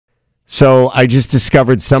So I just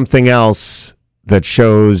discovered something else that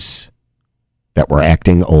shows that we're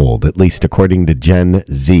acting old, at least according to Gen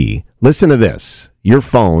Z. Listen to this. Your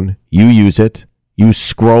phone, you use it. You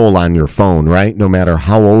scroll on your phone, right? No matter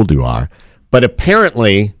how old you are. But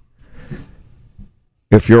apparently,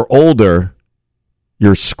 if you're older,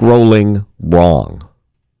 you're scrolling wrong.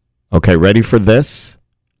 Okay, ready for this?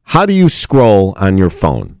 How do you scroll on your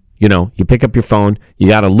phone? You know, you pick up your phone, you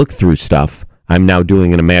got to look through stuff. I'm now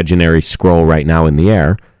doing an imaginary scroll right now in the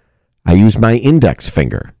air. I use my index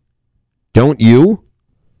finger. Don't you?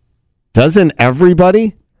 Doesn't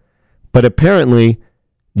everybody? But apparently,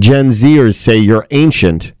 Gen Zers say you're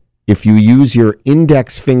ancient if you use your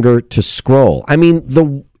index finger to scroll. I mean,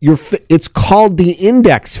 it's called the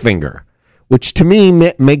index finger, which to me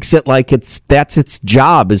makes it like that's its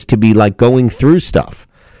job, is to be like going through stuff.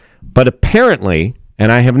 But apparently, and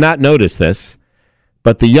I have not noticed this,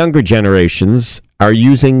 but the younger generations are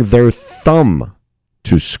using their thumb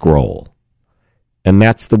to scroll. And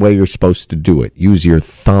that's the way you're supposed to do it. Use your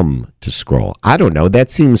thumb to scroll. I don't know. That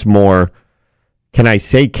seems more, can I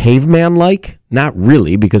say caveman-like? Not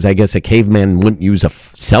really, because I guess a caveman wouldn't use a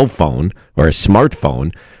cell phone or a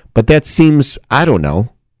smartphone. But that seems, I don't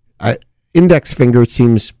know. Index finger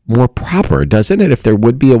seems more proper, doesn't it, if there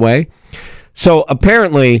would be a way? So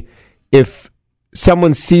apparently, if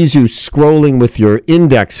someone sees you scrolling with your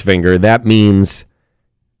index finger, that means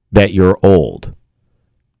that you're old.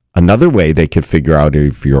 Another way they could figure out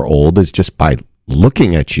if you're old is just by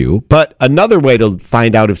looking at you. But another way to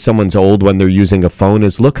find out if someone's old when they're using a phone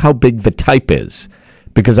is look how big the type is.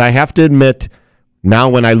 Because I have to admit, now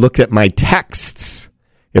when I look at my texts,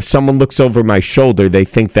 if someone looks over my shoulder, they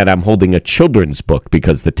think that I'm holding a children's book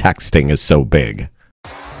because the texting is so big.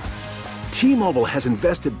 T-Mobile has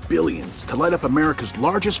invested billions to light up America's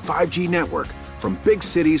largest 5G network, from big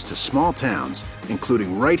cities to small towns,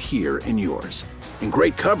 including right here in yours. And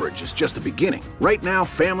great coverage is just the beginning. Right now,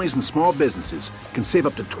 families and small businesses can save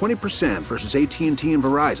up to 20% versus AT&T and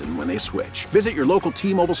Verizon when they switch. Visit your local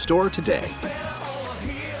T-Mobile store today.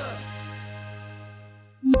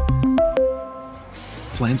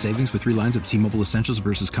 Plan savings with 3 lines of T-Mobile Essentials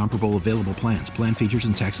versus comparable available plans. Plan features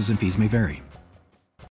and taxes and fees may vary.